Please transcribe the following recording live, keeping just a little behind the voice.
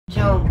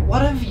Callum,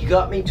 what have you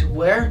got me to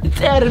wear?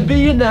 It's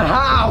R&B in the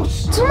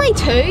house! It's only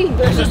 2.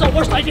 This is the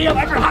worst idea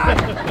I've ever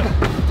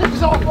had! This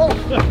is awful!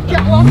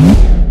 Get one!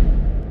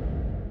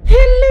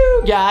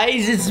 Hello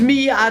guys, it's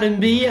me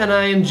R&B and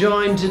I am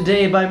joined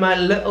today by my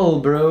little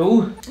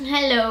bro.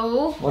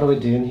 Hello. What are we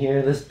doing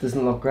here? This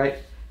doesn't look right.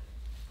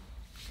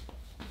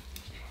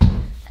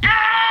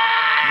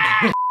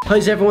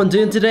 How's everyone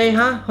doing today,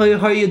 huh? How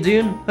you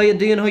doing? How you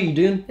doing?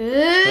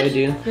 Good. How you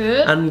doing?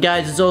 Good. And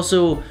guys, it's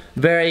also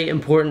very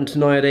important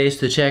nowadays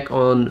to check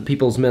on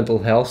people's mental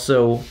health.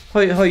 So, how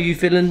are you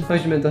feeling?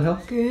 How's your mental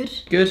health? Good.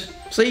 Good.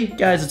 See,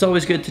 guys, it's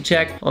always good to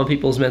check on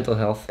people's mental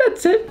health.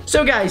 That's it.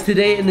 So guys,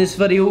 today in this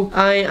video,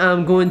 I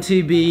am going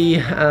to be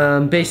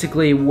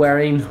basically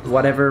wearing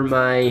whatever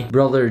my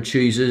brother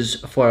chooses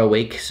for a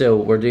week. So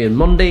we're doing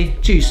Monday,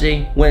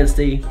 Tuesday,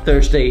 Wednesday,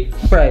 Thursday,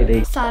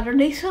 Friday.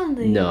 Saturday,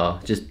 Sunday. No,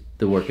 just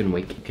the working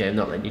week. Okay, I'm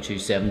not letting you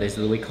choose 7 days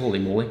of the week. Holy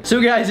moly. So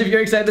guys, if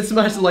you're excited,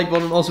 smash the like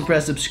button. Also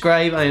press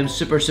subscribe. I am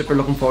super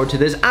looking forward to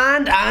this.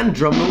 And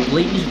drum roll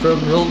please,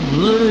 drum roll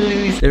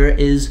please. There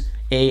is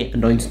an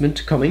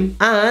announcement coming,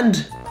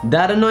 and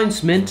that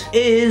announcement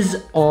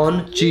is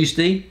on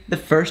Tuesday, the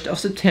 1st of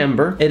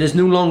September. It is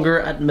no longer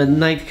at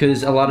midnight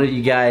because a lot of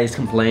you guys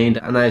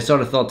complained, and I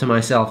sort of thought to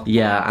myself,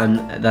 yeah,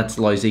 and that's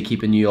lousy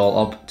keeping you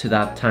all up to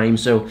that time.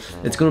 So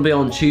it's going to be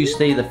on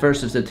Tuesday, the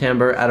 1st of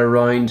September at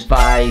around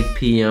 5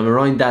 p.m.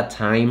 Around that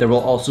time. There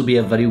will also be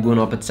a video going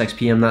up at 6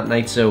 p.m. that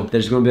night, so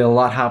there's going to be a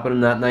lot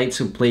happening that night,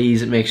 so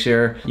please make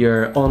sure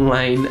you're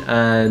online,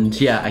 and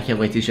yeah, I can't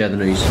wait to share the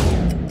news.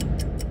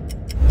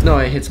 No,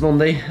 it's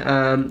Monday.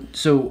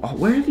 So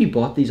where have you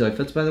bought these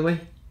outfits, by the way?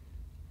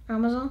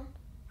 Amazon.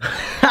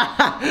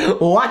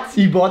 What?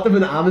 You bought them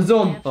on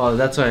Amazon? Oh,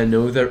 that's how I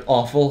know they're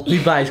awful.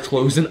 Who buys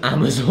clothes on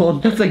Amazon?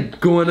 That's like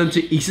going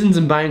into Eason's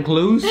and buying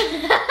clothes.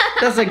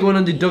 That's like going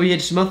into WH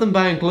Smith and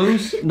buying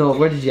clothes. No,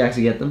 where did you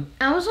actually get them?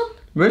 Amazon.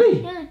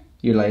 Really? Yeah.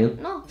 You're lying?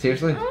 No.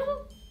 Seriously?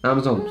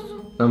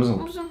 Amazon.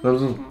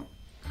 Amazon.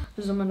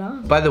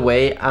 By the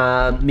way,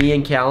 me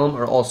and Callum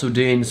are also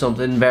doing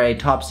something very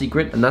top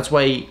secret, and that's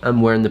why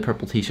I'm wearing the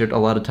purple t-shirt a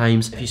lot of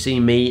times. If you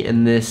see me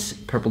in this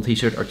purple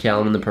t-shirt or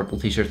Callum in the purple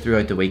t-shirt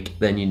throughout the week,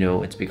 then you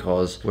know it's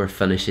because we're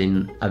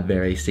finishing a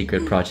very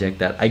secret project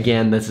that,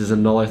 again, this is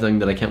another thing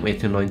that I can't wait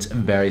to announce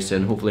very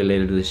soon, hopefully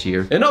later this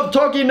year. Enough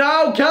talking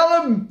now,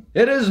 Callum!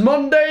 It is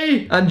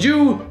Monday, and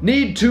you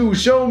need to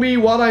show me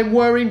what I'm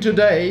wearing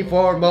today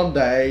for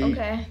Monday.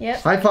 Okay, yep.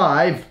 High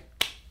five.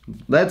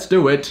 Let's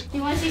do it.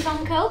 You want to see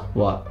something cool?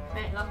 What?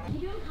 Right, look.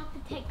 You don't have to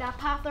take that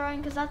path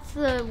around because that's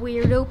the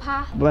weirdo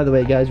path. By the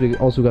way, guys, we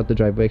also got the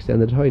driveway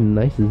extended. How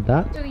nice is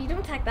that? So you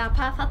don't take that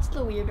path, that's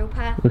the weirdo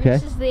path. Okay.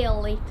 This is the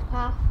elite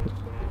path.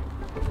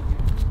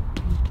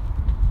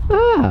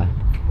 Ah.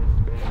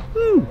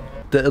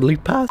 The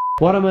elite path.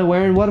 What am I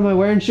wearing? What am I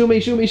wearing? Show me,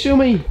 show me, show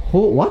me.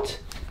 Oh, what?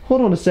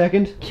 Hold on a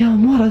second.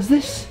 Callum, what is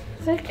this?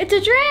 It's a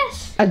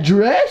dress. A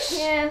dress?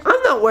 Yeah.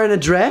 I'm not wearing a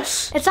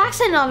dress. It's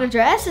actually not a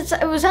dress.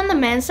 It was in the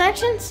men's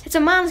sections. It's a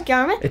man's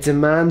garment. It's a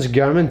man's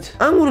garment.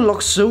 I'm gonna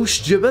look so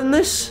stupid in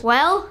this.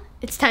 Well,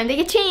 it's time to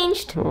get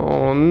changed.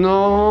 Oh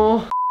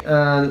no.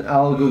 And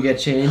I'll go get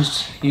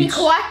changed. Be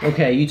quick.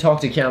 Okay, you talk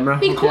to camera.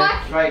 Be okay.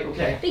 quick. Right,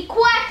 okay. Be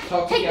quick.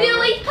 Talk to Take the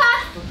camera. elite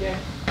path. Okay.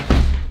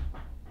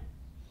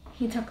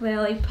 He took the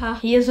elite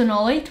path. He is an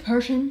elite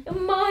person.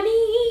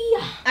 Money.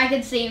 I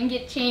can see him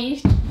get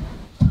changed.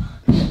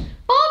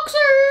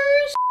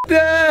 Boxers.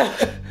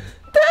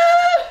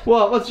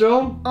 What? What's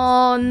wrong?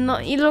 Oh no,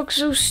 you look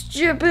so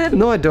stupid.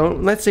 No, I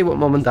don't. Let's see what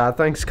Mum and Dad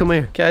thinks. Come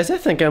here. Guys, I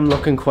think I'm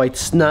looking quite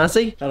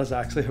snazzy. That is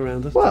actually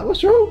horrendous. What?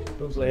 What's wrong?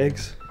 Those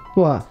legs.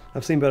 What?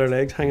 I've seen better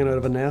legs hanging out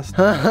of a nest.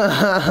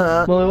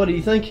 Molly, what do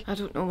you think? I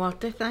don't know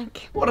what to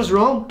think. What is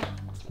wrong?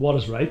 What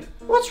is right?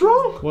 What's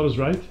wrong? What is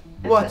right?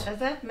 What? Is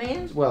that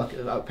man? Well,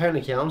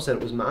 apparently Callum said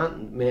it was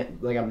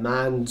like a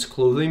man's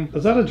clothing.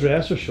 Is that a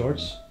dress or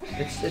shorts?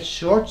 It's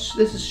shorts.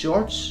 This is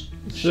shorts.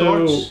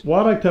 So, Shorts.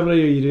 what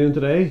activity are you doing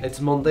today? It's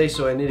Monday,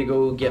 so I need to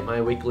go get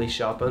my weekly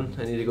shopping.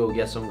 I need to go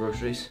get some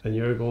groceries. And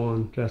you're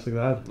going dressed like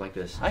that? Like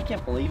this. I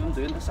can't believe I'm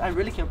doing this. I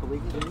really can't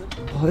believe I'm doing this.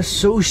 Oh, this is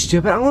so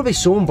stupid. I'm gonna be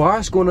so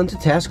embarrassed going into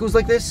Tesco's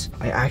like this.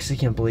 I actually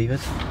can't believe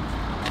it.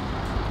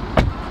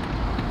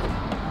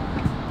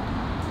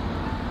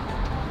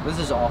 This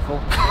is awful.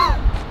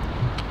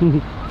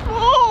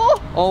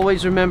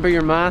 Always remember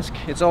your mask.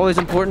 It's always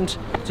important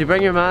to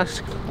bring your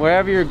mask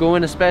wherever you're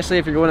going, especially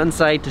if you're going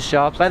inside to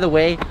shop. By the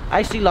way,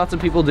 I see lots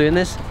of people doing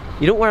this.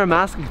 You don't wear a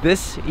mask like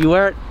this, you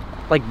wear it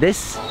like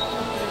this.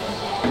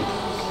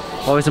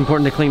 Always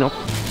important to clean up.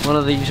 One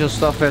of the usual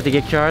stuff, we have to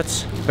get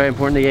carrots. Very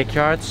important to get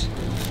carrots.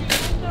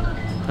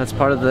 That's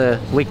part of the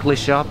weekly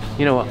shop.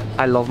 You know what?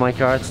 I love my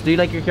carrots. Do you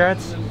like your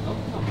carrots?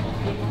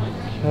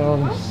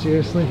 Oh,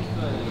 seriously?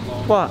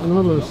 What? In the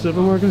middle of the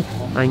supermarket?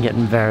 I'm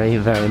getting very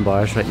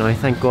embarrassed right now.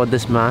 Thank God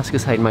this mask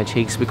is hiding my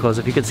cheeks, because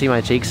if you could see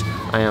my cheeks,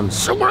 I am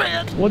so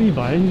red. What are you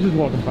buying? You're just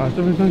walking past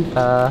everything?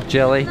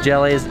 Jelly.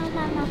 Jelly is...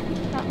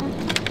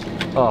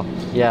 Oh,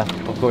 yeah,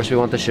 of course we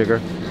want the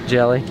sugar.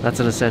 Jelly,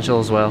 that's an essential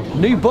as well.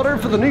 New butter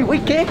for the new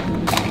week, eh?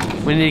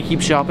 We need to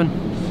keep shopping.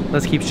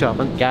 Let's keep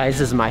shopping. Guys,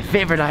 this is my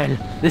favorite aisle.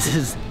 This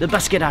is the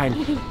biscuit aisle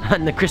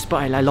and the crisp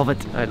aisle. I love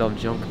it. I love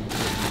junk.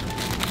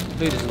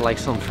 Who doesn't like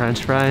some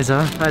French fries,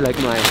 huh? I like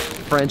my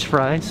French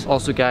fries.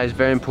 Also guys,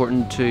 very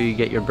important to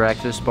get your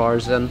breakfast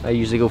bars in. I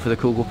usually go for the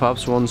Cocoa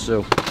Pops one,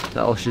 so that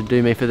all should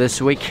do me for this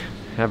week.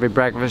 Every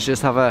breakfast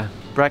just have a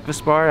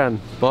breakfast bar and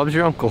Bob's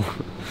your uncle.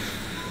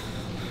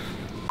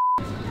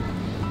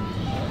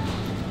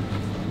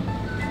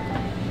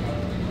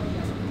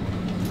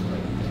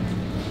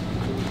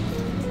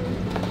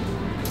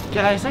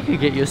 Guys, I could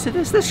get used to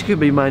this. This could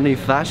be my new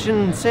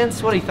fashion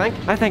sense. What do you think?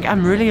 I think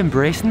I'm really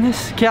embracing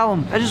this.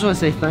 Callum, I just want to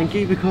say thank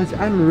you because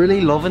I'm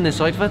really loving this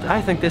outfit.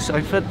 I think this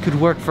outfit could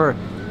work for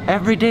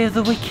every day of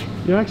the week.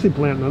 You're actually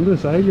blending into the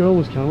side. You're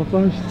almost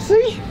camouflaged.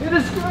 See? It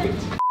is great.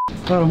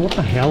 Adam, what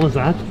the hell is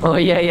that? Oh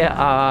yeah.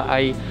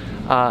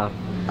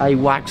 I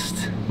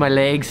waxed my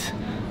legs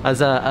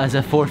as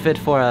a forfeit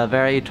for a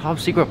very top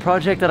secret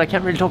project that I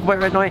can't really talk about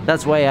right now.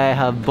 That's why I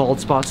have bald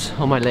spots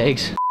on my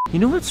legs. You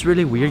know what's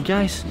really weird,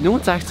 guys? No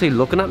one's actually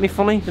looking at me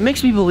funny. It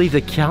makes me believe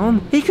that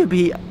Callum, he could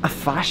be a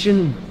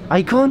fashion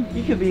icon.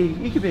 You could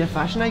be a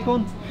fashion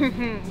icon.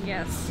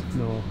 Yes.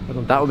 No, I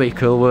don't. That would be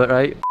cool, would it,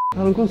 right?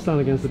 Adam, go and stand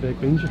against the big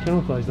beans. You're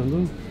camouflaged under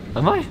them.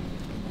 Am I?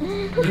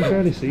 You can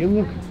barely see him,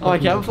 look. Oh, I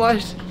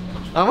camouflaged?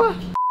 Am I?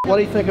 What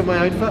do you think of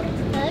my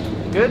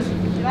outfit? Good?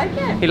 You like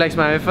it? He likes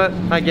my outfit.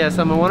 I guess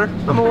I'm a winner.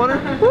 I'm a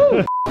winner.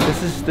 Woo!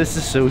 This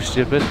is so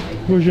stupid.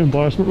 Where's your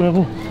embarrassment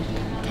level?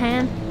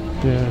 10.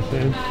 Yeah,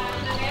 same.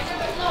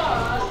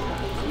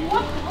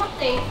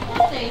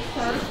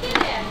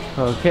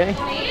 Okay.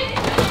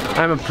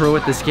 I'm a pro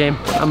at this game.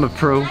 I'm a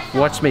pro.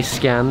 Watch me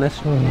scan this.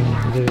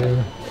 Oh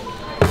dear.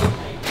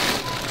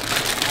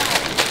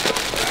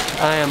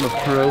 I am a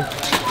pro.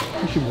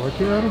 You should work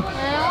here,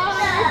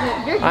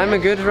 Adam. I'm a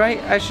good,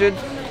 right? I should.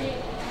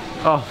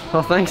 Oh,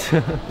 well thanks.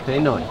 Hey,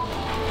 no.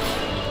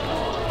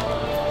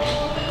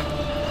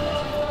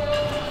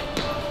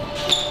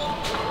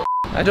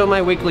 I do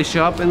my weekly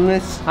shop in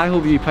this. I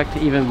hope you picked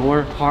even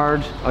more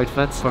hard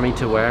outfits for me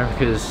to wear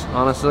because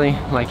honestly,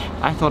 like,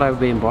 I thought I would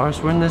be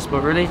embarrassed wearing this,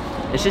 but really,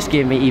 it's just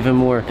gave me even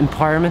more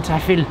empowerment. I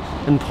feel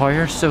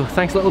empowered, so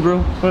thanks little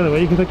bro. By the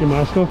way, you can take your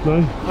mask off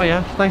now. Oh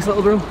yeah, thanks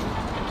little bro.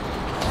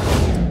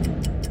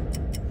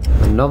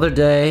 Another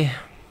day,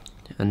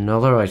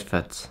 another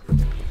outfit.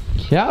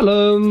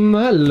 Callum,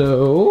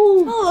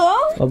 hello. Hello.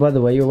 Oh, by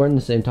the way, you're wearing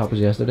the same top as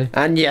yesterday.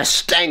 And you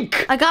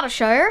stink! I got a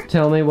shower.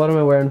 Tell me, what am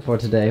I wearing for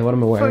today? What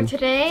am I wearing? For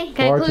today.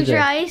 Can I close your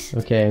eyes?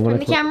 Okay, I'm Turn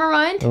gonna the camera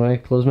around. I'm gonna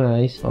close my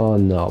eyes. Oh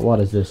no, what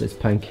is this? It's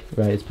pink.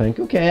 Right, it's pink.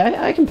 Okay,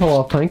 I can pull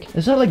off pink.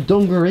 Is that like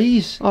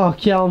dungarees? Oh,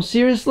 Callum,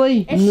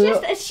 seriously?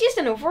 It's just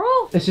an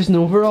overall. It's just an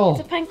overall.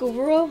 It's a pink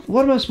overall.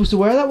 What am I supposed to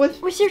wear that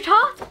with? With your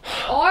top.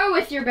 Or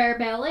with your bare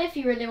belly if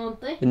you really want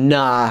to.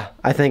 Nah,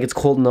 I think it's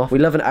cold enough. We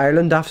live in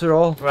Ireland after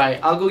all. Right,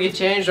 I'll go get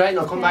changed, right? And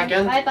I'll come back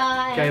in. Bye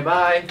bye. Okay,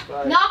 bye.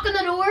 Bye. Knock on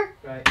the door.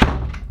 Right.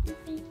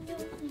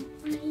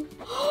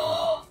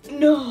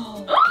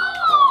 No.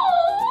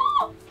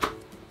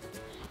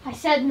 I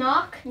said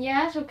knock.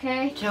 Yes,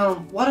 okay.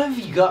 Callum, what have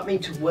you got me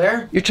to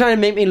wear? You're trying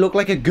to make me look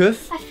like a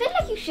goof? I feel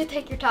like you should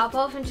take your top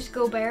off and just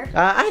go bare.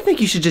 I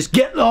think you should just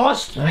get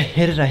lost. I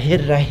hate it, I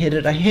hate it, I hate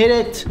it, I hate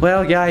it.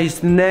 Well guys,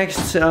 the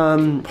next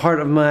part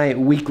of my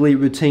weekly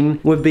routine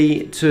would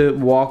be to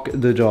walk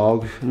the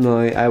dog. Now,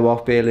 I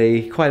walk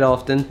Bailey quite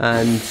often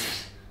and...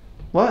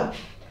 What?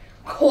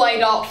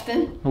 Quite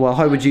often. Well,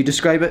 how would you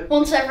describe it?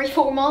 Once every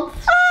 4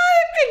 months.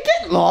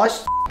 Get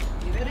lost.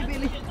 You ready,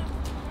 Bailey?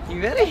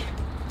 You ready?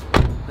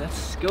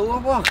 Let's go a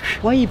walk.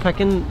 Why are you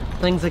picking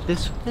things like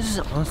this? This is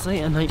honestly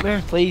a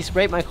nightmare. Please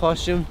rate my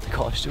costume. The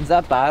costume's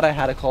that bad I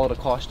had to call it a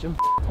costume.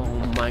 Oh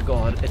my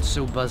god, it's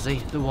so busy.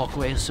 The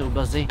walkway is so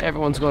busy.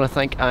 Everyone's gonna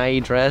think I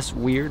dress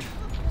weird.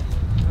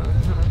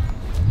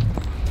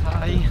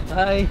 Hi.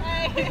 Hi.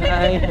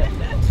 Hi.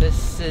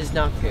 This is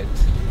not good.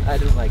 I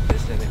don't like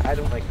this idea. I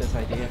don't like this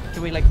idea.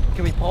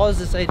 Can we pause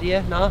this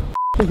idea? No?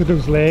 Look at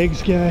those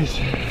legs, guys.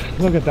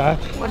 Look at that.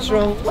 What's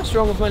wrong? What's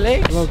wrong with my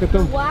legs? Look at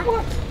them.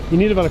 What? You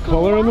need a bit of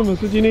colour in them,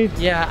 that's what you need.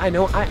 Yeah, I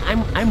know.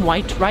 I'm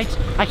white, right?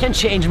 I can't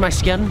change my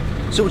skin,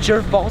 so it's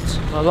your fault.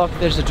 Oh look,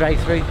 there's the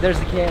drive-through. There's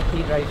the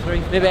KFC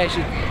drive-through. Maybe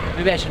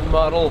I should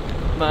model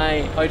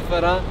my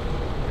outfit, huh?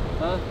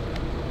 Huh?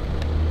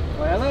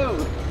 Well,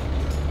 hello.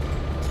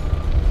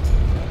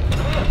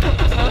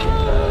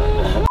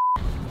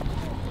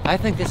 I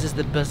think this is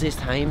the busiest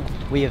time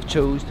we have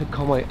chose to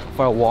come out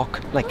for a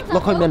walk. Like,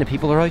 look how many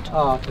people are out.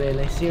 Oh,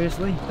 Bailey,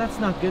 seriously? That's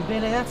not good,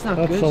 Bailey. That's not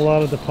good. That's a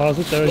lot of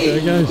deposit there,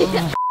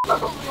 guys.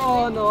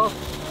 Oh no.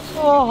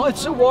 Oh,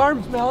 it's so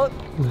warm. Smell it.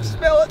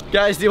 Smell it.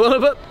 Guys, do you want a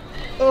bit?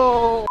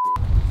 Oh.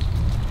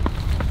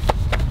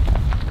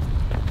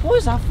 What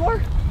is that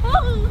for?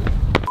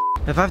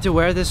 If I have to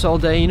wear this all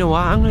day, you know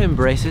what? I'm gonna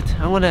embrace it.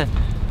 I'm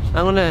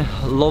gonna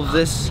love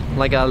this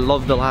like I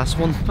loved the last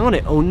one. I'm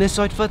gonna own this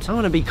outfit. I'm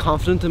gonna be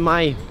confident in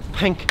my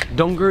pink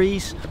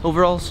dungarees,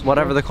 overalls,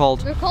 whatever they're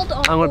called. They're called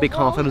I'm gonna be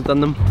confident in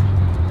them.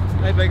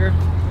 Hi, bigger.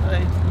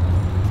 Hi.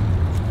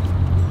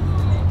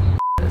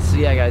 So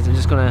yeah, guys, I'm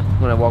just gonna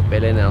walk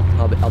Bailey now.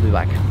 I'll be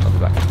back. I'll be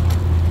back.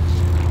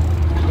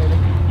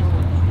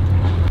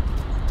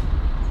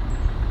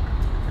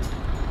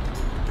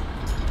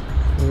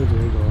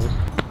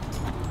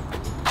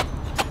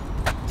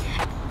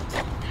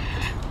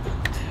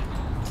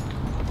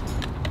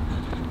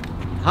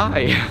 Hi.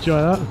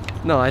 Enjoy that?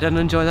 No, I didn't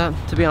enjoy that.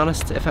 To be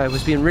honest, if I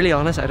was being really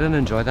honest, I didn't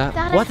enjoy that.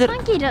 Dad, I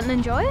think you didn't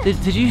enjoy it.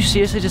 Did you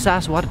seriously just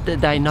ask what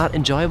did I not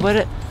enjoy about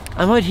it?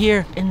 I'm out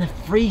here in the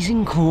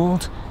freezing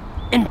cold,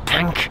 in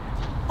pink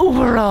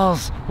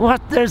overalls.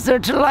 What is there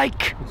to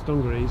like? It's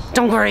dungarees.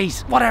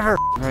 Dungarees, whatever.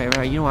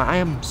 Right, you know what? I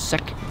am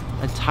sick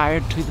and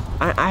tired to the...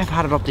 I've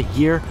had it up to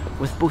here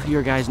with both of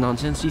your guys'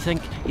 nonsense. You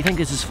think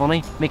this is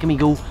funny? Making me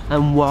go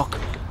and walk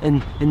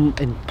in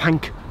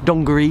pink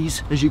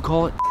dungarees, as you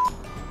call it.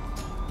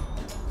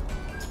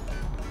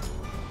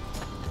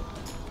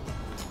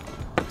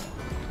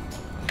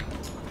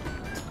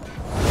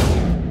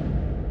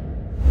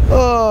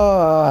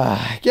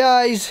 Oh,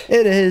 guys,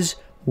 it is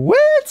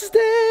Wednesday,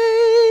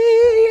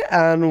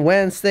 and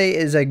Wednesday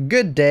is a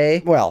good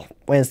day. Well,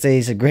 Wednesday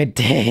is a great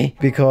day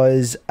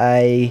because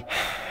I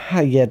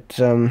get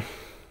a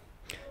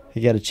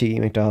cheeky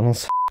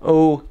McDonald's.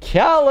 Oh,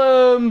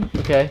 Callum.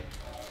 Okay.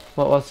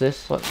 What's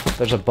this? What?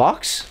 There's a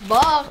box?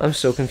 Box. I'm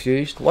so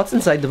confused. What's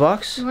inside the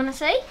box? You wanna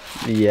say?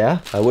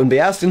 Yeah, I wouldn't be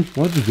asking.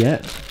 What did you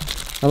get?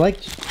 I like.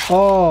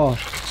 Oh,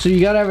 so you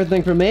got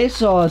everything from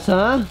ASOS,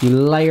 huh? You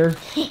liar.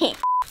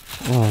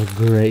 Oh,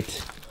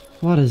 great.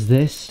 What is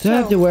this? Do I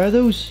have to wear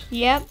those?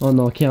 Yep. Oh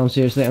no, Callum,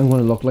 seriously, I'm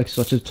going to look like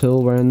such a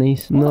tool wearing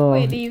these. No.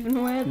 Why do you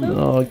even wear them?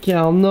 No,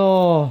 Callum,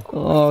 no.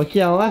 Oh,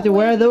 Callum, I have to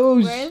wear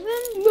those. Wear them?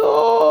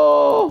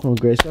 No. Oh,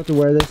 Grace, I have to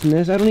wear this and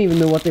this. I don't even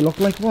know what they look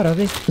like. What are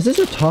they? Is this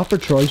a top or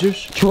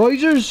trousers?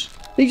 Trousers?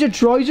 These are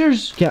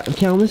trousers?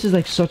 Callum, this is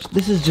like such...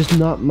 This is just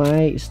not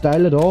my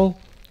style at all.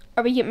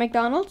 Are we at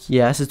McDonald's?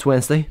 Yes, it's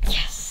Wednesday.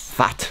 Yes.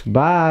 Fat.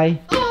 Bye.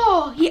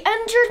 Oh, you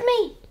injured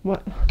me.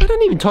 What? I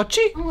didn't even touch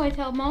you. Oh, I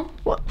tell Mom.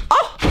 What?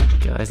 Oh!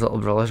 Guys, little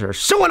brothers are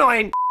so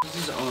annoying. This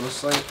is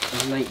honestly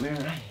a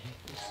nightmare.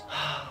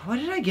 Why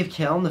did I give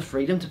Callum the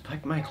freedom to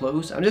pick my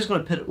clothes? I'm just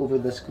going to put it over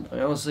this.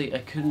 Honestly, I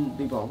couldn't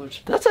be bothered.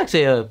 That's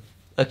actually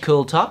a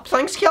cool top.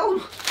 Thanks,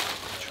 Callum.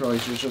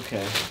 Trousers,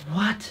 okay.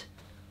 What?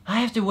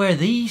 I have to wear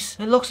these?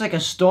 It looks like a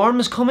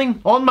storm is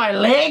coming on my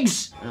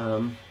legs.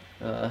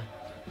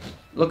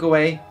 Look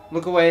away.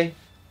 Look away.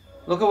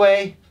 Look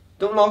away.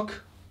 Don't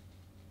look.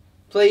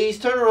 Please,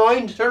 turn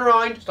around. Turn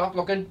around. Stop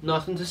looking.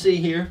 Nothing to see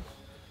here.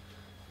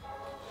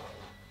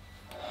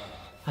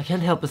 I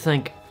can't help but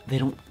think they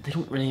don't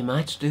really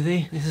match, do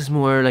they? This is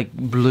more like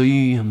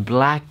blue and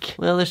black.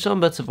 Well, there's some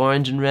bits of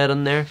orange and red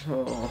on there.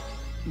 Oh,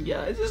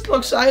 yeah,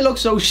 I look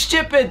so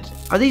stupid.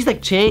 Are these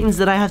like chains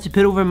that I have to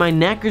put over my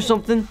neck or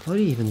something? How do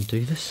you even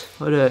do this?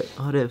 How do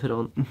I put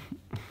on?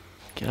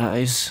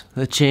 Guys,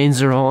 the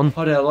chains are on.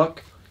 How do I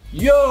look?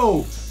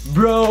 Yo,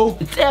 bro,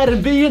 it's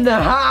Eddie B in the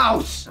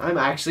house. I'm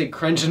actually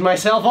cringing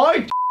myself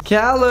out.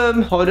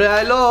 Callum, how do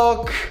I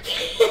look?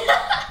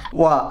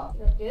 What?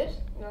 You look good.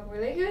 You look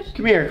really good.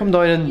 Come here, come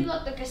down You and...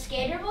 look like a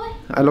skater boy.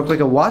 I look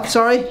like a what,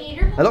 sorry?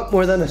 Skater boy. I look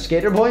more than a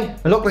skater boy.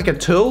 I look like a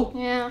tool.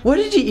 Yeah. Where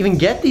did you even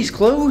get these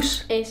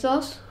clothes?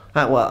 ASOS.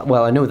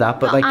 Well, I know that,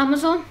 but like...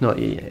 Amazon. No,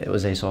 yeah, it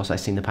was ASOS, I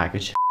seen the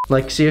package.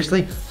 Like,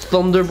 seriously?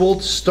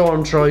 Thunderbolt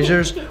storm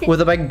trousers with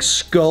a big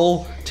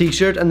skull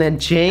t-shirt and then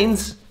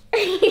chains?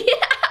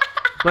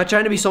 Am I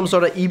trying to be some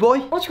sort of e-boy?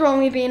 What's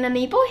wrong with being an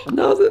e-boy?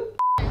 Nothing.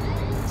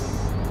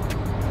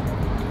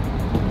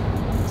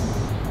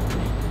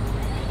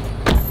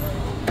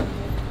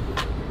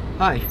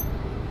 Hi.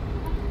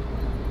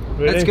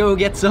 Really? Let's go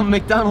get some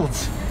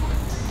McDonald's.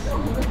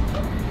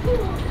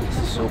 This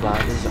is so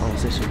bad. This is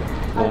honestly so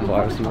bad. No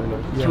embarrassing right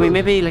now. Can we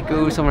maybe like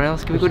go somewhere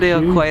else? Can we go to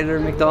a quieter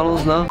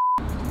McDonald's now?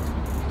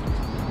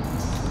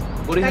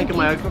 What do you think of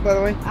my outfit, by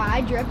the way?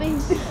 Dripping.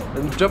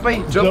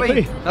 Drippy?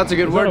 Drippy? That's a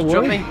good word,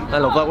 drippy. I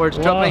love that word,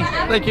 drippy.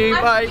 Thank you,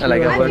 bye. I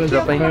like that word,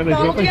 drippy.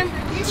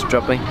 It's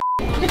drippy.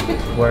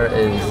 Where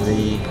is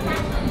the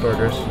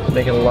burgers?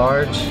 Make it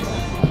large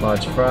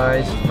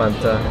fries,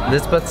 Fanta.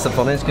 This bit's the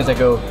funniest because I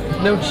go,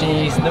 no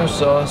cheese, no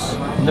sauce,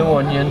 no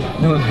onion,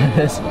 no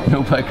lettuce,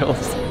 no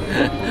pickles.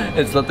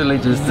 It's literally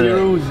just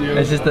zero.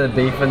 It's just the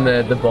beef and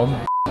the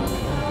bun.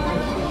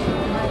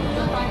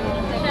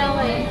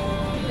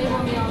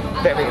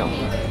 There we go.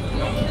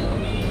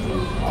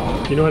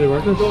 You know how to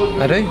work this?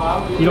 I do.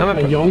 You look kind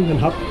of young and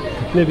hot.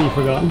 Maybe you've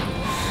forgotten.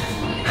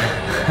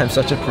 I'm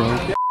such a pro.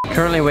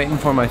 Currently waiting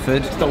for my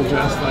food. Still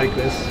dressed like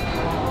this.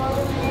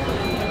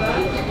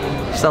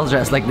 Still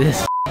dressed like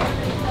this.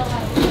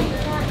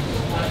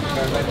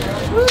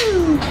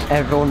 Woo.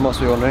 Everyone must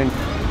be wondering,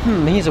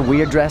 he's a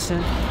weird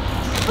dressing.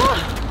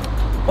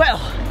 Well,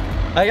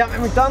 I got my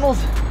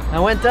McDonald's, I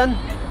went in,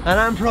 and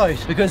I'm proud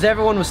because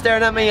everyone was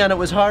staring at me and it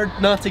was hard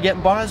not to get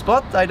embarrassed,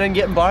 but I didn't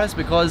get embarrassed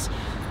because,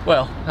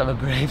 well, I'm a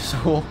brave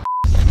soul.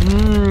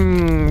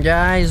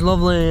 Guys,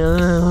 lovely,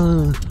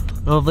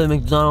 lovely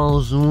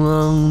McDonald's.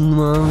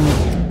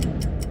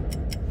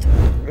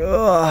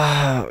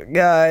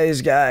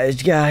 Guys.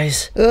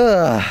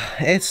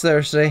 It's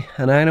Thursday,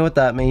 and I know what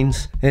that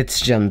means. It's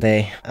gym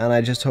day, and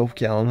I just hope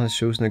Callum has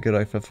chosen a good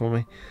outfit for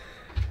me.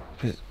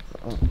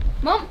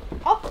 Mom,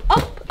 up.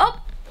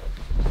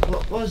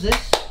 What is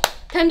this?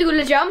 Time to go to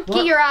the gym. What?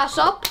 Get your ass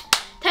up.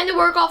 Time to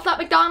work off that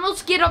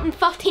McDonald's. Get up in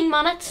 15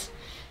 minutes.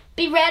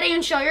 Be ready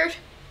and showered.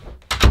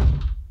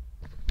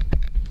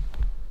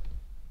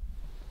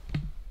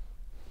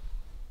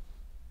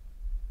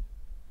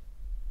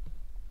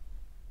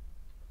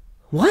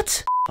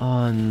 What?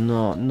 Oh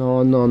no,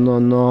 no, no, no,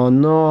 no,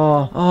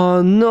 no.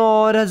 Oh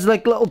no, it has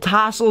like little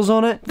tassels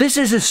on it. This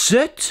is a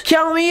suit?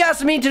 Tell me you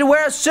asked me to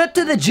wear a suit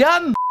to the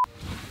gym?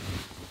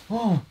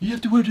 Oh, you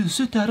have to wear the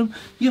suit, Adam.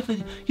 You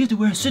have to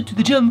wear a suit to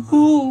the gym.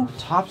 Ooh. The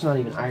top's not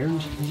even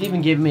ironed. He's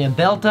even giving me a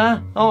belt,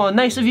 huh? Oh,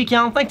 nice of you,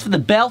 Callum. Thanks for the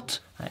belt.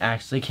 I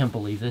actually can't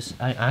believe this.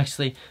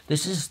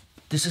 This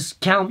is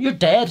Callum, you're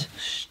dead.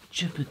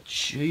 Stupid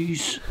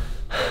shoes.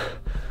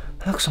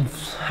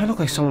 I look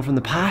like someone from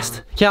the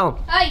past. Callum.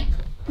 Hey,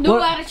 no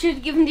What?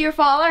 attitude given to your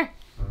father.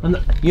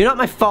 You're not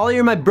my father,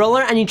 you're my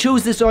brother, and you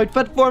chose this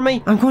outfit for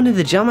me. I'm going to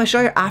the gym. I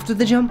saw you after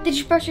the gym. Did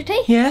you brush your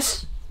teeth?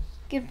 Yes.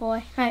 Good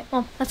boy. Right,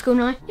 Mum, let's go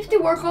now. You have to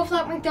work off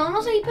that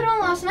McDonald's that you put on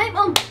last night,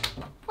 Mum.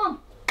 Mum.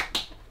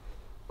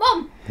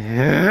 Mum.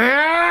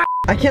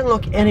 I can't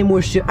look any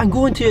more shit. I'm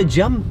going to a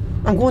gym.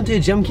 I'm going to a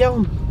gym,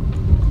 Callum.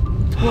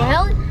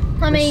 Well,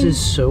 I mean... This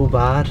is so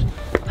bad.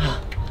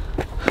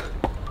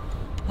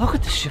 Look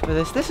at the shape of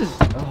this. This is...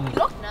 You Oh.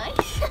 look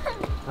nice.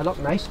 I look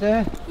nice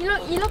there. You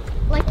look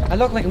like... I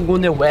look like I'm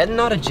going to a wedding,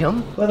 not a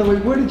gym. By the way,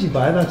 where did you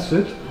buy that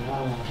suit?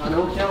 I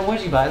know, Callum.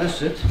 Where'd you buy this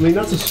suit? I mean,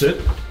 that's a suit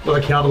with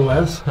a Calvin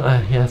Les.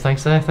 Yeah,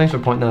 thanks for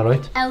pointing that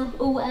out.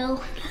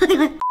 LOL.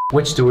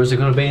 Which store is it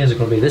going to be? Is it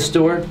going to be this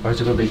store? Or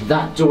is it going to be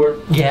that door?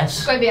 Yes.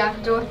 It's going to be out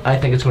the door. I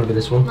think it's going to be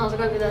this one. No, it's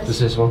going to be this.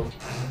 This is this one.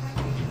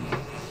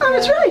 Oh,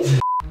 that's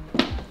right.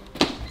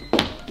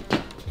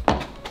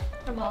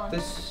 Come on.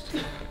 This...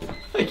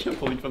 I can't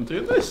believe I'm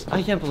doing this.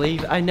 I can't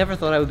believe I never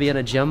thought I would be in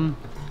a gym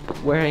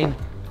wearing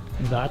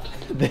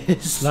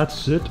this. That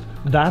suit.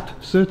 That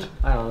suit.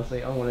 I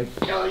honestly, I want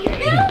to kill you.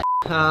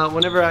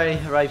 Whenever I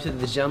arrive to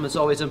the gym, it's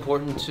always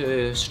important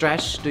to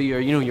stretch, do your,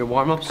 your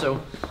warm up.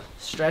 So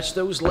stretch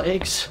those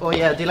legs. Oh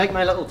yeah, do you like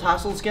my little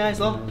tassels, guys?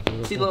 Look,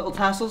 see the little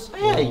tassels?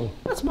 Hey,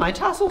 that's my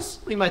tassels.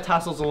 Leave my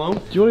tassels alone.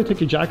 Do you want to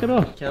take your jacket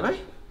off? Can I?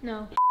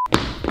 No.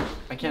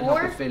 I can't More?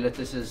 help but feel that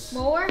this is.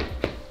 More.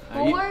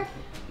 More.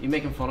 You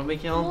making fun of me,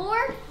 Callum?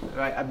 More.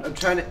 Right, I'm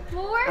trying to.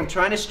 More. I'm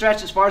trying to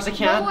stretch as far as I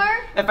can. More.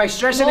 If I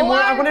stretch anymore,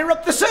 More. I'm gonna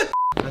interrupt the suit.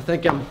 I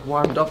think I'm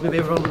warmed up. Maybe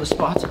everyone on the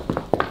spot.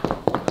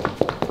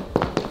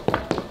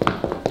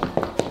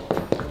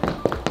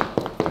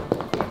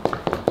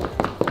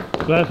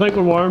 But I think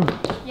we're warm.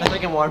 I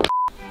think I'm warm.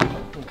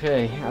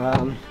 Okay.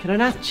 Can I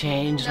not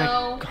change?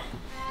 No. Like,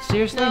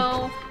 seriously?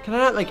 No. Can I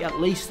not like at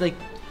least like?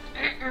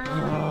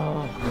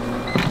 Oh.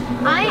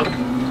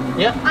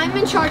 Yeah. I'm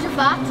in charge of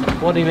that.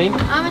 What do you mean?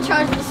 I'm in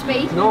charge of the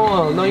speed.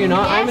 No, no, you're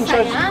not. I'm in Yes,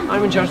 I charge. am.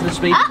 I'm in charge of the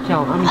speed.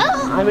 Callum,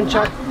 I'm in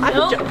charge.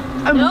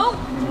 No.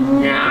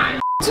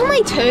 It's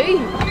only 2.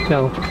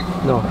 Callum,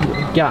 no.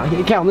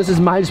 Callum, this is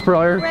miles per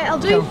hour. Right, I'll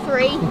do Callum.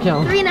 3.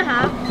 Callum.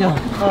 3.5. Callum.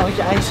 Oh,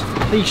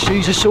 guys, these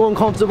shoes are so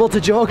uncomfortable to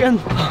jog in.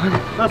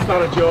 That's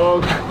not a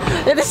jog.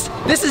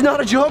 This is not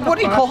a jog. What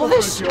do you call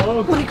this?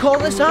 Jog. What do you call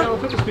this, huh?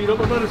 Put the speed up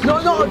a bit.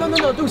 No, don't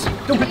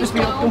put the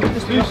speed up. Don't put the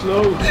speed Too up.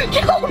 slow.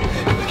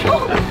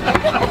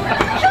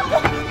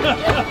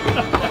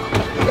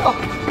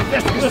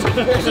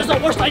 This is the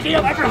worst idea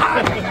I've ever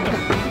had.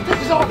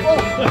 This is awful.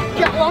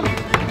 Callum.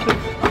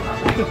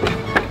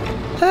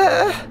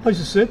 How's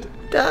the suit?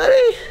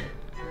 Daddy.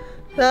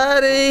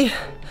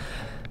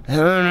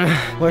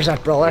 Where's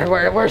that brother?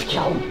 Where's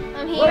Callum?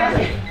 I'm here.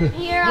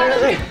 Here.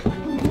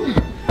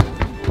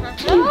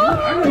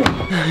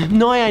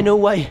 Now I know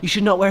why you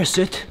should not wear a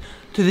suit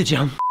to the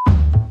gym.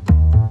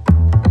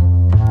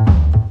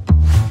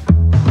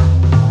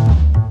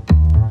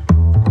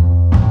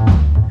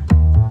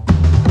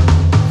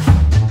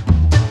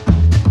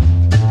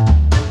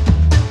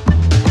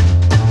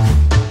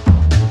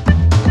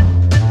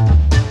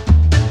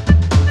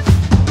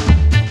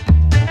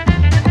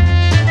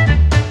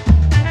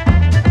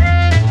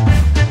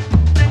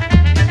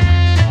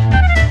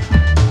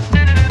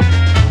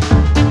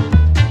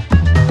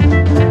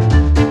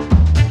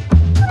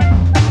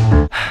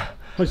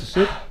 How's the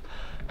suit?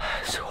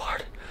 So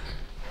hard.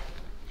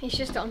 He's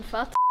just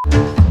unfit.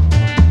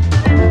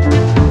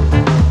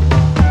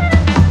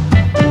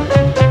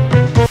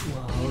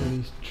 Wow,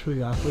 these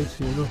true athletes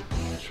here, though.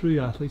 True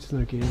athletes in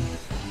their game.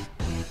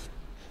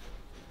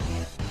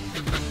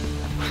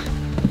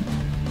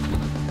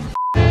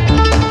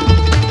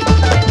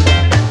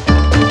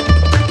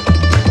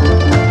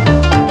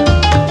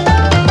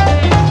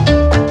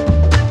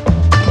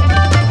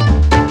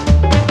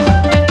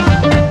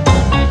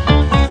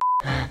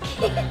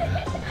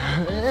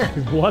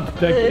 What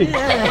technique?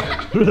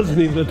 There isn't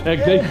even a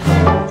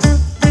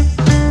technique.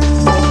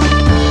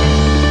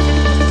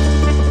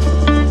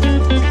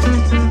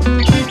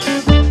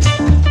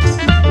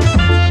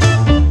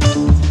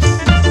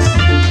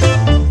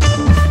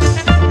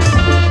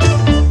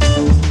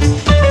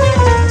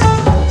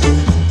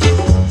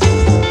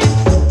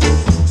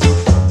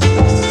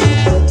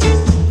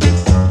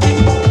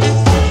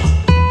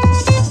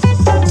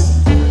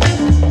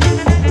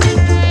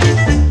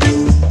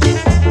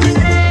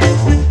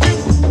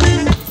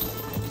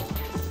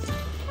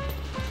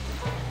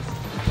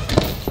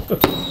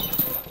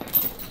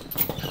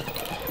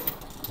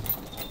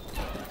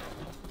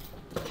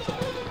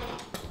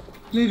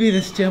 Maybe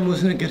this gym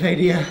wasn't a good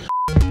idea.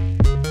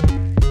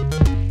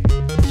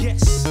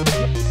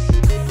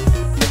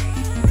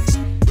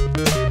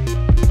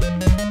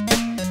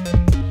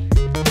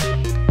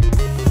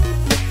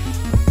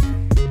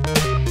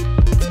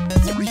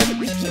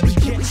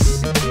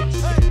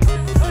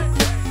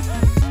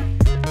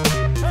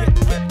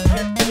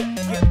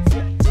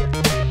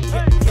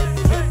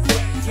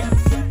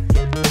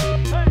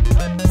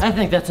 I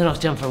think that's enough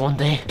jump for one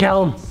day.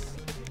 Callum,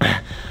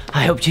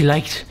 I hope you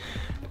liked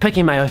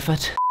picking my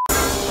outfit.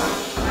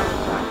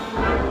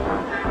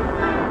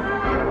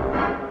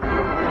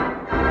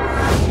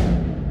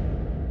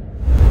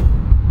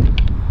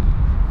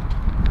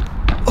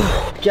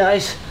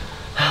 Guys,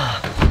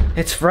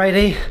 it's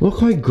Friday. Look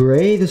how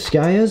grey the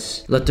sky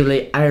is.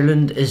 Literally,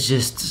 Ireland is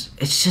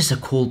it's just a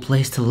cold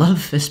place to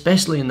live,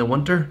 especially in the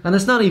winter. And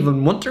it's not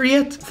even winter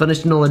yet.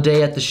 Finished another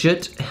day at the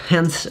shoot,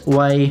 hence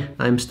why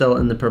I'm still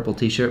in the purple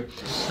t-shirt.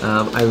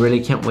 I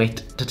really can't wait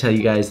to tell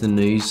you guys the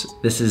news.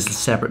 This is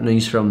separate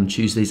news from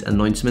Tuesday's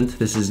announcement.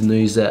 This is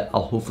news that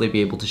I'll hopefully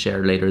be able to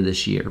share later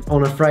this year.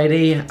 On a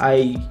Friday,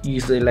 I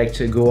usually like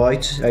to go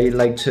out. I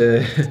like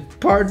to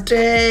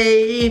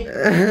party.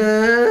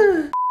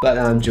 But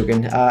I'm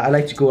joking. I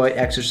like to go out,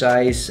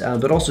 exercise,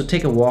 but also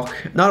take a walk.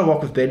 Not a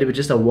walk with Bailey, but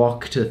just a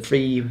walk to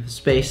free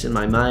space in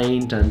my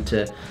mind and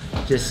to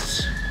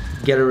just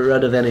get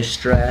rid of any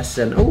stress.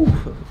 And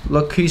oh,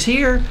 look who's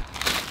here.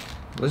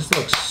 This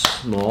looks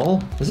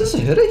small. Is this a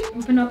hoodie?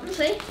 Open up and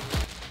see.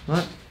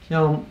 What?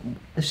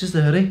 It's just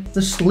a hoodie.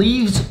 The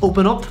sleeves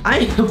open up.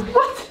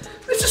 What?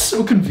 This is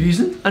so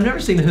confusing. I've never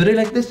seen a hoodie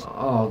like this.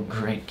 Oh,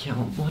 great,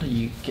 Callum. What do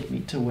you get me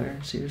to wear?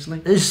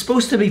 Seriously? It's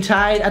supposed to be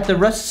tied at the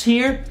wrists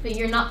here. But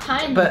you're not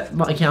tying. But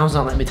my Callum's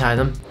not letting me tie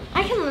them.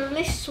 I can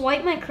literally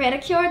swipe my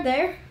credit card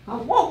there. Oh,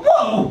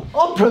 whoa!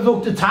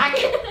 Unprovoked attack!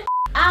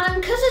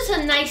 Adam, because it's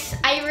a nice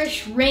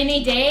Irish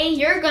rainy day,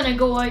 you're gonna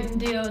go out and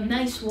do a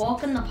nice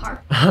walk in the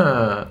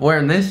park.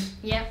 Wearing this?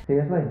 Yep.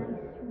 Seriously?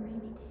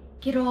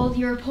 Get all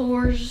your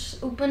pores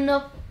open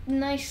up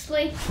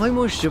nicely. How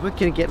more stupid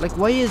can it get? Like,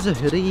 why is a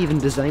hoodie even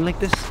designed like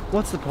this?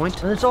 What's the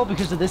point? And it's all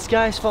because of this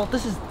guy's fault.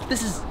 This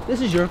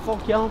is your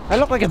fault, Callum. I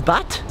look like a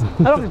bat.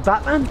 I look like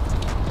Batman.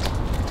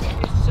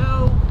 It's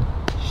so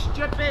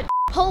stupid.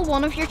 Pull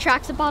one of your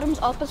tracksuit bottoms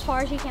up as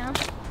far as you can.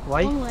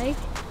 Why? One leg.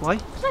 Why?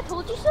 Because I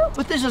told you so.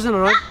 But this isn't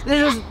alright.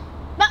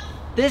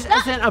 This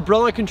isn't a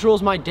brother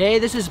controls my day.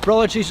 This is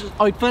brother chooses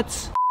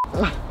outfits.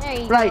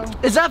 There you Right. go.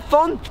 Is that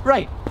fun?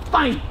 Right.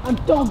 Fine. I'm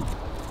done.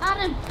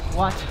 Adam,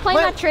 What? climb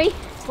that tree.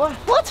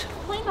 What?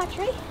 Climb that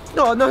tree.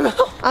 No.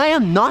 I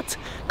am not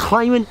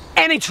climbing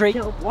any tree.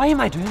 Why am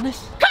I doing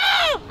this?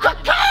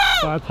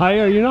 But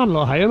higher, you're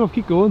not high enough.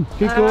 Keep going.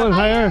 Keep going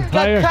higher.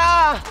 Higher.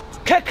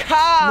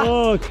 Kaka!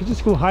 No,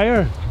 just go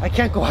higher. I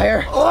can't go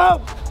higher.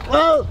 Oh,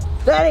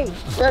 Daddy.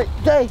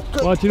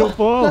 Watch you don't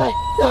fall.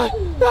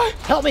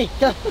 Help me.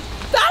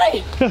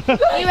 Daddy!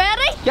 You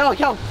ready?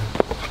 Go.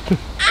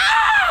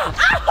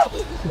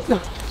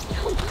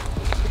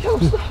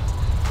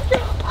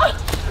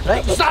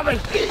 Right, stop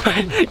it!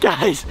 Right,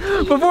 guys,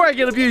 before I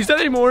get abused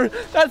anymore,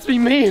 that's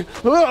me.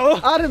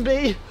 Adam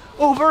B.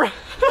 Over.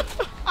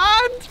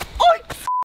 And